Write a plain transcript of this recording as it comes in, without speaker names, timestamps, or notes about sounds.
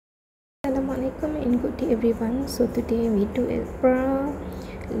Assalamualaikum and good day everyone. So today we do a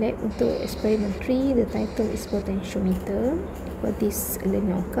lab untuk experiment 3. The title is Potentiometer. For this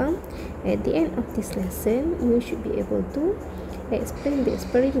learning outcome, at the end of this lesson, you should be able to explain the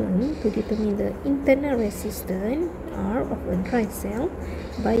experiment to determine the internal resistance R of a dry cell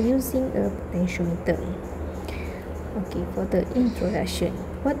by using a potentiometer. Okay, for the introduction,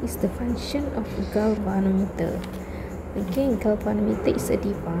 what is the function of a galvanometer? Okay, galvanometer is a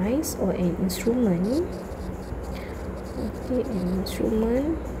device or an instrument. Okay, an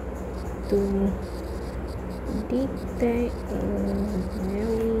instrument to detect a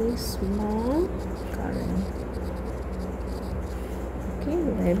very small current. Okay,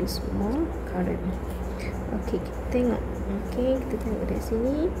 very small current. Okay, kita tengok. Okay, kita tengok dari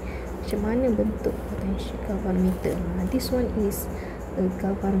sini macam mana bentuk potential galvanometer. This one is a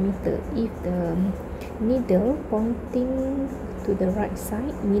galvanometer. If the needle pointing to the right side,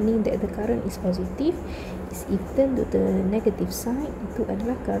 meaning that the current is positive, is if turn to the negative side, itu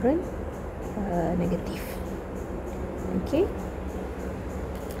adalah current negative. Okay,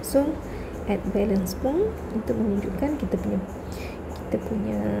 so at balance point itu menunjukkan kita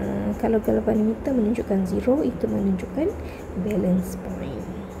punya kalau galvanometer menunjukkan 0, itu menunjukkan balance point.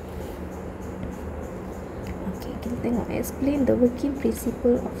 Okay, kita tengok explain the working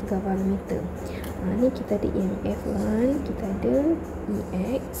principle of galvanometer. Ni kita ada EMF1, kita ada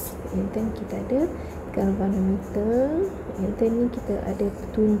EX, and then kita ada galvanometer, and then ni kita ada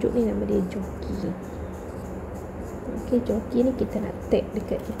petunjuk ni nama dia joki. Okay, joki ni kita nak tap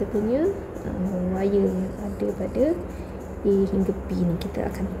dekat kita punya wire yang ada pada A hingga P ni, kita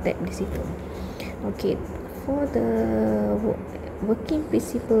akan tap di situ. Okay, for the working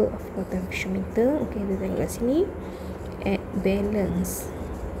principle of potentiometer, okay, kita tengok kat sini at balance.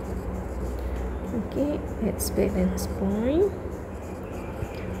 Okay, at balance point,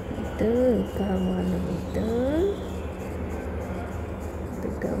 the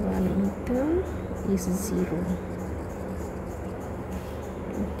galvanometer is 0.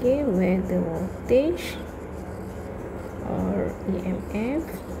 Okay, where the voltage or EMF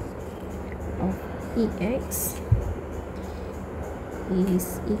of EX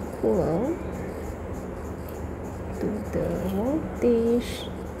is equal to the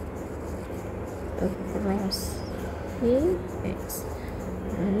voltage across EX.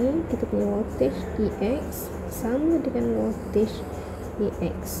 Ini kita punya voltage EX sama dengan voltage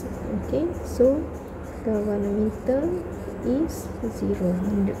EX. Okay, so galvanometer is 0,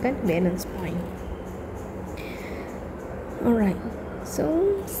 menunjukkan balance point. Alright, so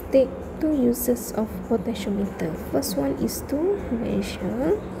state two uses of potentiometer. First one is to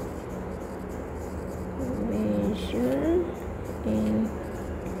measure an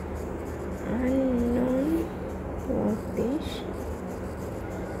unknown voltage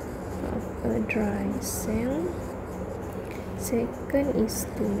of a dry cell. Second is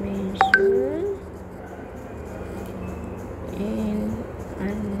to measure an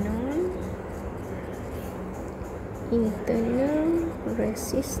unknown internal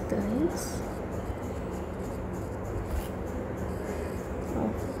resistance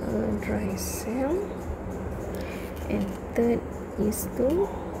of a dry cell, and third is to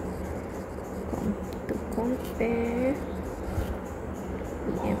compare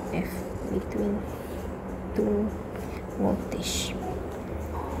EMF between two voltage.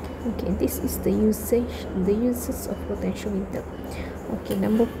 Okay, this is the uses of potentiometer. Okay,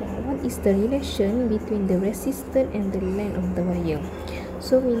 number 4, what is the relation between the resistance and the length of the wire?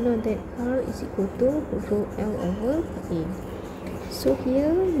 So we know that R is equal to rho L over A. So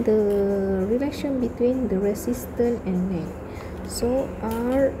here the relation between the resistance and length. So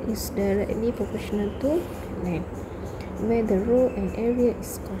R is directly proportional to length, where the rho and area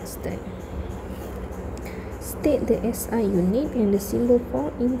is constant. State the SI unit and the symbol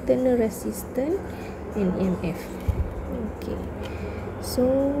for internal resistance and EMF. Okay, so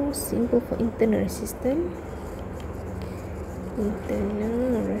symbol for internal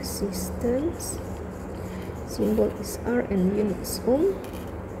resistance, symbol is R and unit is ohm,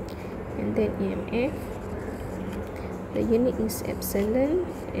 and then EMF, the unit is epsilon,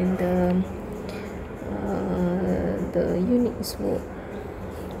 and the unit is volt.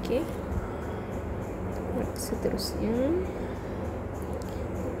 Okay, seterusnya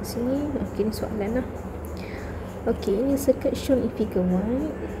di sini. Okay, ni soalan lah. Okay, ini circuit shown in figure 1.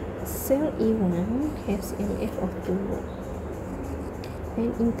 Cell E1 has EMF of 2 volt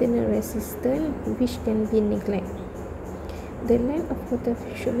and internal resistance which can be neglected. The length of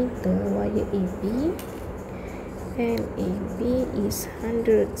potentiometer wire AB and AB is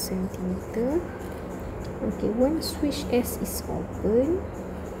 100 cm. Okay, when switch S is open,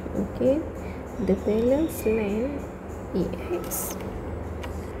 Okay, the balance length EX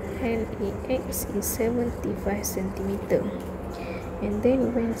is 75 centimeter, and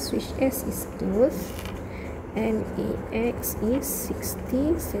then when switch S is closed, NEX is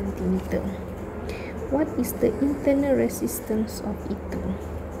 60 centimeter. What is the internal resistance of itu?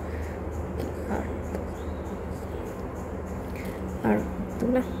 Okay, R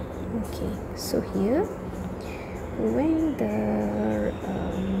itulah. Okay, so here when the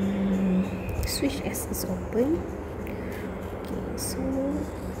switch S is open, okay, so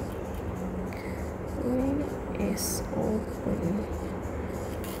when S open,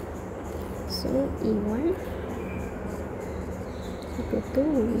 so E1 equal to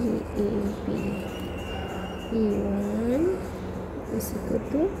VAB, E1 is equal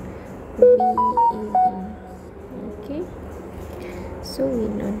to VAB. Okay, so we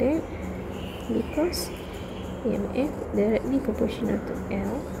know that because EMF directly proportional to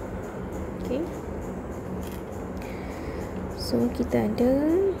L. Okay, so kita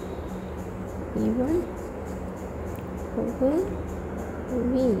ada E1 over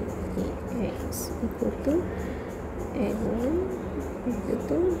VAX equal to L1 equal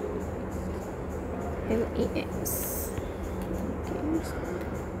to LAX.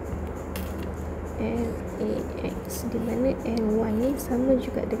 Okay, LAX di mana L1 ni sama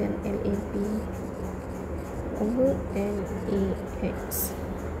juga dengan LAB over LAX.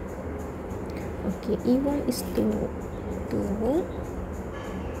 Okay, E1 is 2 volt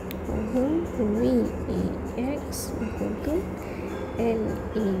over VAX equal to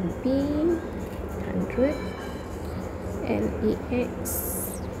LAB 100, LAX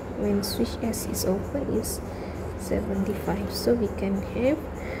when switch S is open is 75. So we can have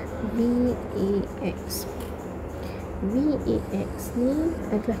VAX. VAX ni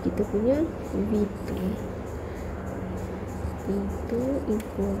adalah kita punya V2. V2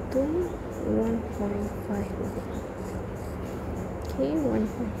 equal to 1.5 volt. Okay,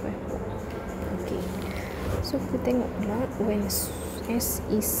 1.5 volt. Okay, so kita tengok pula when S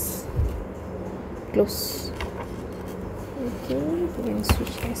is close. Okay, when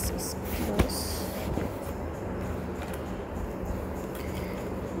switch S is close.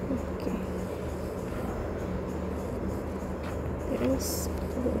 Okay, S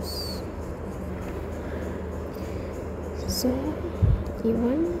close. So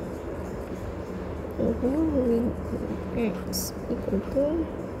E1 over VX equal to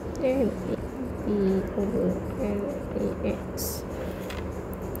LAB over LAX.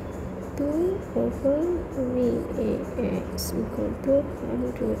 2 over VAX equal to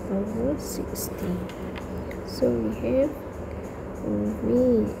 100 over 60. So we have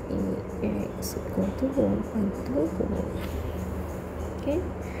VAX equal to 1.2 volt. Okay,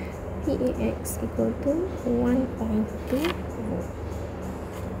 VAX equal to 1.2 volt.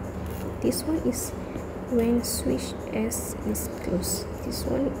 This one is when switch S is closed. This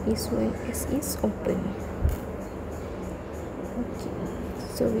one is when S is open. Okay,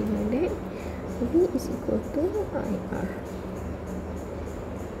 so we know that V is equal to IR.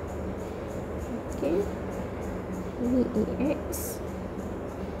 Okay, VAX,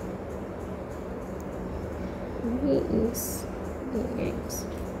 V is VX,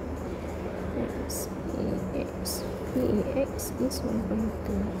 X VAX, VAX is 1.2,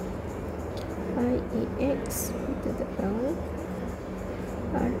 IAX to the power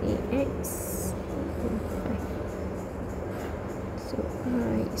RAX 1.5. So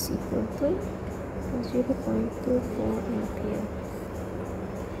I is equal to 0.24 ampere.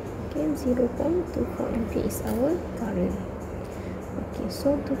 Okay, 0.24 ampere is our current. Okay,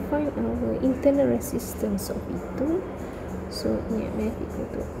 so to find our internal resistance of itu, so EMF equal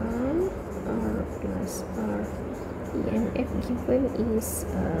to R plus R. EMF given is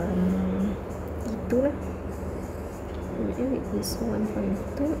itulah. EMF is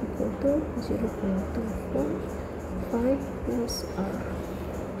 1.2 equal to 0.245 plus R.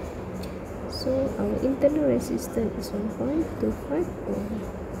 So our internal resistance is 1.25 ohm.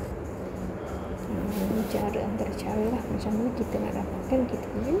 Ini antara cara lah macam mana kita nak dapatkan kita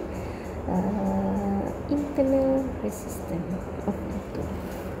punya internal resistance of itu.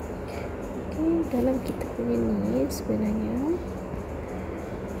 Okay, dalam kita punya ni sebenarnya,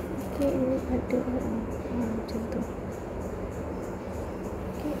 okay, ini ada macam tu.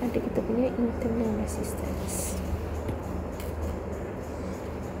 Okay, ada kita punya internal resistance.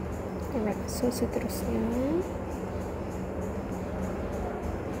 Alright, so seterusnya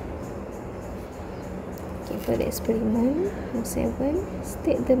for the experiment, number 7,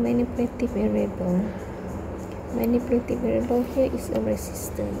 state the manipulative variable. Manipulative variable here is a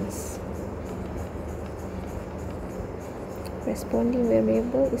resistance. corresponding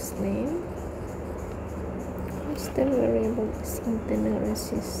variable is length. Constant variable is internal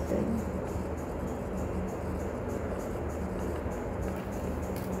resistance.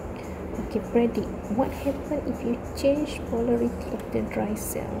 Okay, predict what happens if you change polarity of the dry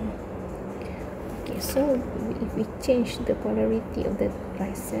cell. Okay, so if we change the polarity of the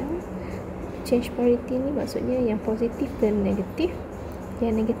dry cell, change polarity ni maksudnya yang positif ke negatif,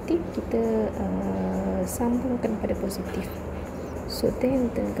 yang negatif kita sambungkan pada positif. So then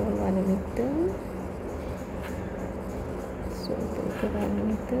the galvanometer,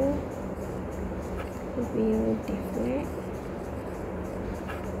 will deflect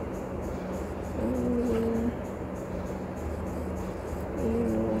only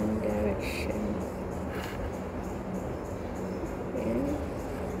in one direction, and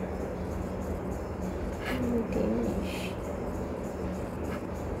diminish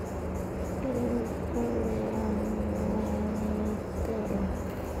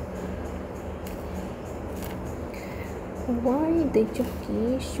why the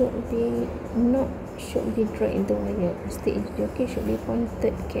jockey should be dragged the wire. Instead, the jockey should be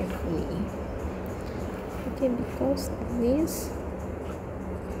pointed carefully. Okay, because this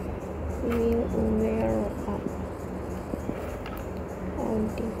will wear up or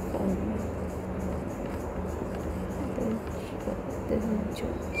deform the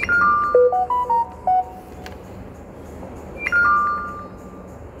jockey.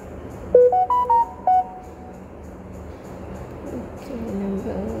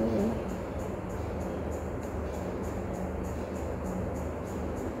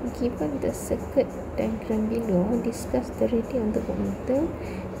 Given the circuit diagram below, discuss the reading of the voltmeter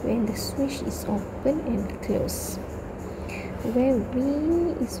when the switch is open and closed. Where V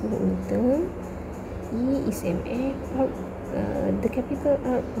is voltmeter, E is MF, the capital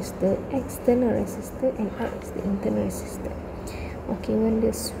R is the external resistor and R is the internal resistor. Okay, when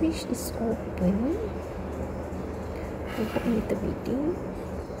the switch is open, voltmeter reading.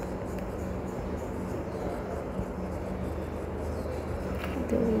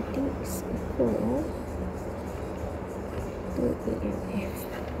 The reading is equal to EMF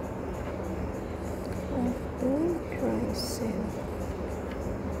of the dry cell.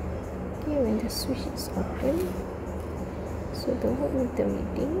 Okay, when the switch is open, so the voltmeter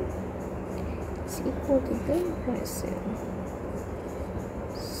reading is equal to the dry cell.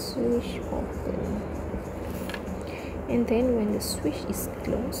 Switch open, and then when the switch is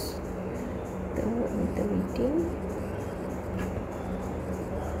closed, the voltmeter reading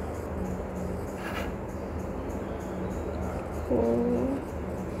for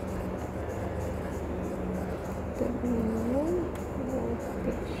the minimum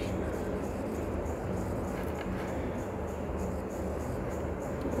voltage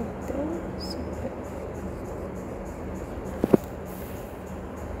of the circuit.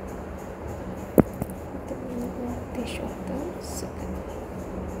 The minimum voltage of the circuit.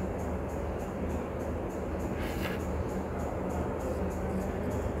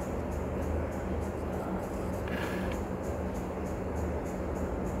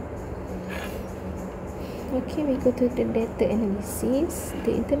 Okay, we go to the data analysis.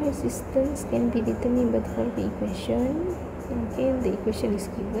 The internal resistance can be determined by the following equation. Okay, the equation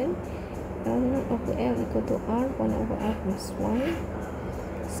is given. L0 over L equal to R, 1 over R plus 1.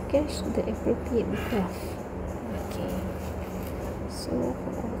 Sketch the appropriate graph. Okay, so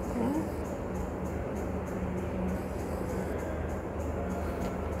for our graph,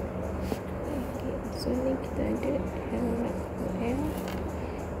 okay, so ni kita ada L0 over L,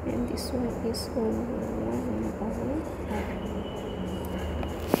 and this one is over 1 over R.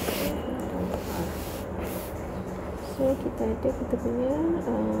 So kita ada kita punya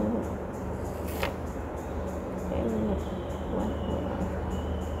L1 over R.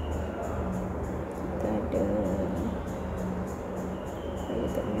 Kita ada saya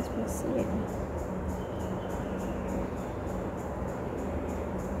tak punya spasi kan.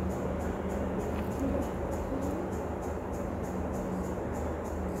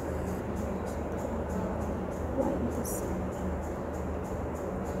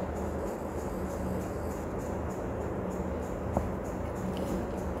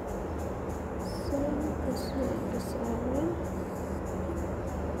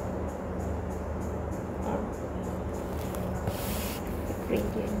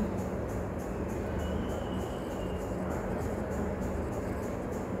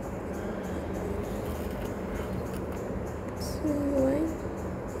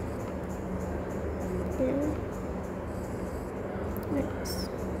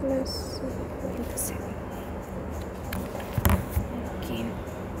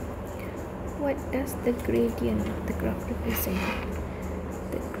 What what does the gradient of the graph represent?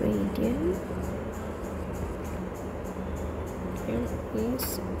 The gradient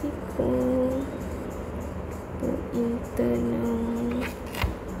is equal to internal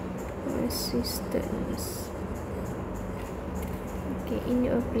resistance. Okay, in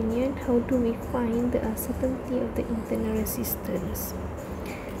your opinion, how do we find the uncertainty of the internal resistance?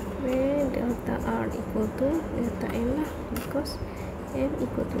 Where delta R equal to delta M lah, because M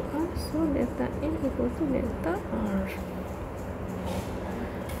equal to R, so delta M equal to delta R.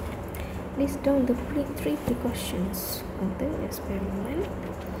 List down the three precautions of the experiment.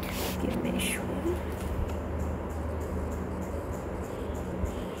 Okay, make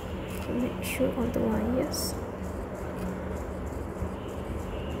sure all the wires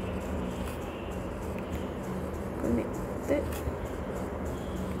connected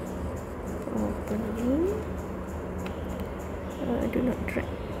properly. Do not drag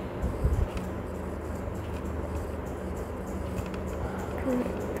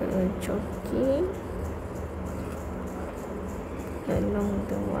the jockey along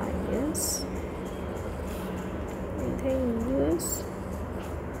the wires, and then use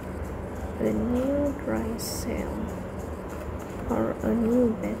a new dry cell or a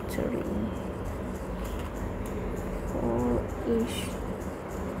new battery for each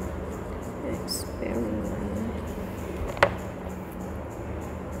experiment.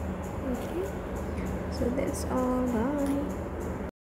 Okay, so that's all. Bye.